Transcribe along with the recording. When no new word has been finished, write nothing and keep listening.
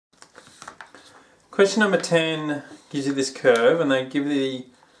Question number 10 gives you this curve, and they give the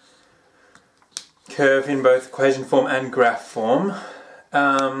curve in both equation form and graph form.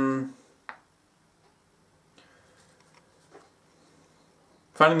 Finding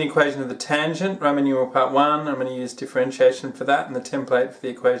the equation of the tangent, Roman numeral part 1, I'm going to use differentiation for that and the template for the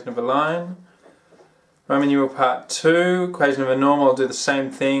equation of a line. Roman numeral part 2, equation of a normal, I'll do the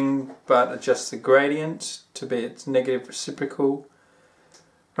same thing but adjust the gradient to be its negative reciprocal.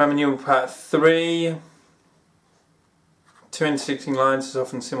 Roman numeral part 3, two intersecting lines is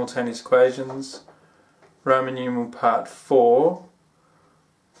often simultaneous equations. Roman numeral part 4,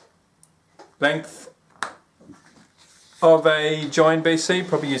 length of a join BC,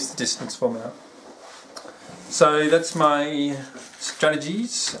 probably use the distance formula. So that's my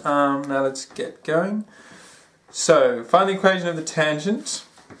strategies. Now let's get going. So find the equation of the tangent.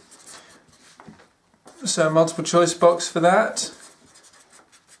 So multiple choice box for that.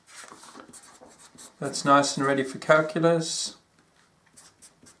 That's nice and ready for calculus.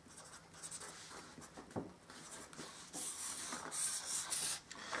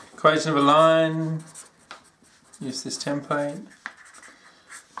 Equation of a line. Use this template.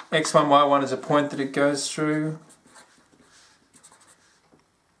 x1, y1 is a point that it goes through.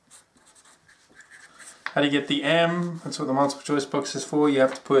 How do you get the m? That's what the multiple choice box is for. You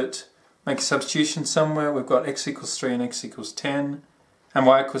have to make a substitution somewhere. We've got x equals 3 and x equals 10 and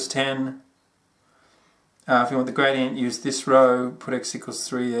y equals 10. If you want the gradient, use this row, put x equals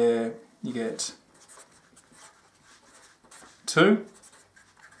 3 there, you get 2.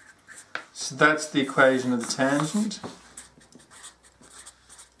 So that's the equation of the tangent.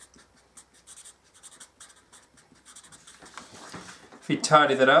 If you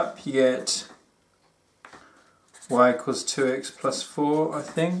tidy that up, you get y equals 2x plus 4, I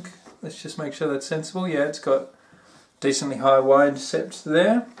think. Let's just make sure that's sensible. Yeah, it's got decently high y-intercept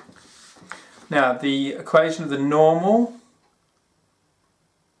there. Now, the equation of the normal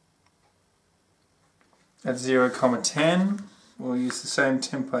at 0, 10. We'll use the same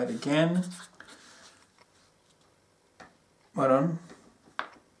template again. Hold on.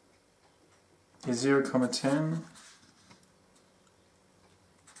 Yeah, 0, 10.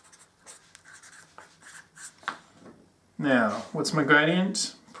 Now, what's my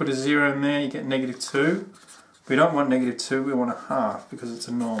gradient? Put a 0 in there, you get negative 2. We don't want negative 2, we want a half because it's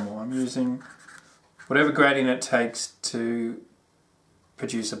a normal. I'm using whatever gradient it takes to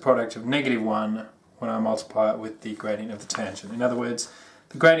produce a product of negative 1 when I multiply it with the gradient of the tangent. In other words,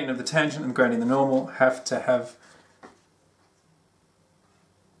 the gradient of the tangent and the gradient of the normal have to have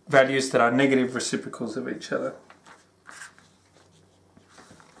values that are negative reciprocals of each other.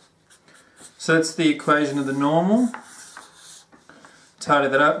 So that's the equation of the normal. Tidy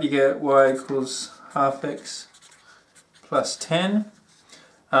that up, you get y equals half x plus 10.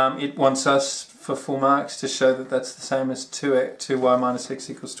 It wants us, for full marks, to show that that's the same as 2y minus x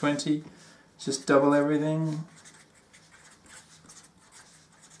equals 20. Just double everything.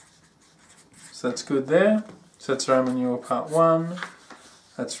 So that's good there. So that's Roman numeral part 1.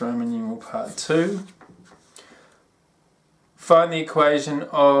 That's Roman numeral part 2. Find the equation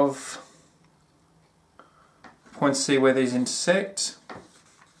of point C where these intersect.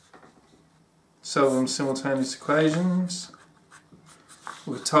 Solve them simultaneous equations.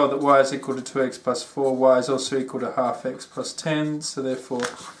 We're told that y is equal to 2x plus 4, y is also equal to half x plus 10, so therefore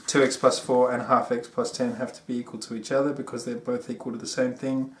 2x plus 4 and half x plus 10 have to be equal to each other because they're both equal to the same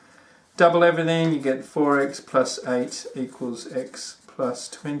thing. Double everything, you get 4x plus 8 equals x plus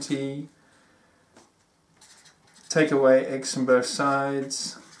 20. Take away x on both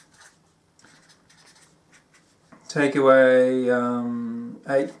sides. Take away 8 from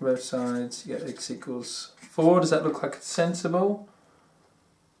both sides, you get x equals 4. Does that look like it's sensible?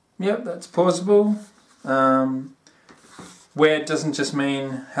 Yep, that's plausible. Where doesn't just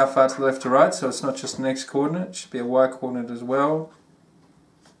mean how far to the left or right, so it's not just an x coordinate, it should be a y coordinate as well.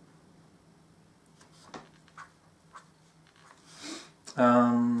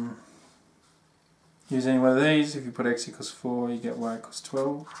 Use any one of these. If you put x equals 4, you get y equals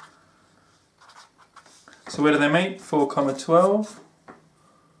 12. So where do they meet? 4, 12.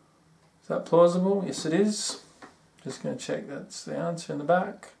 Is that plausible? Yes, it is. Just going to check that's the answer in the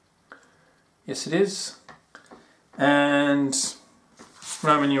back. Yes, it is. And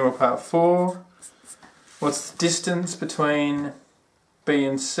Roman numeral part 4. What's the distance between B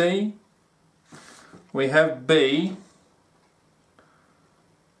and C? We have B.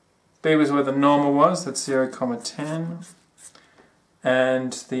 B was where the normal was, that's 0, 10.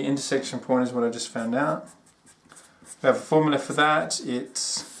 And the intersection point is what I just found out. We have a formula for that.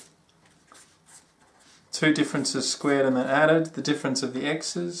 It's two differences squared and then added, the difference of the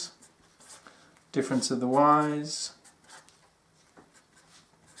x's. difference of the y's.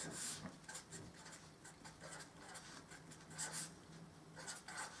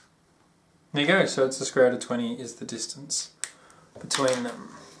 There you go, so it's the square root of 20 is the distance between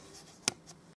them.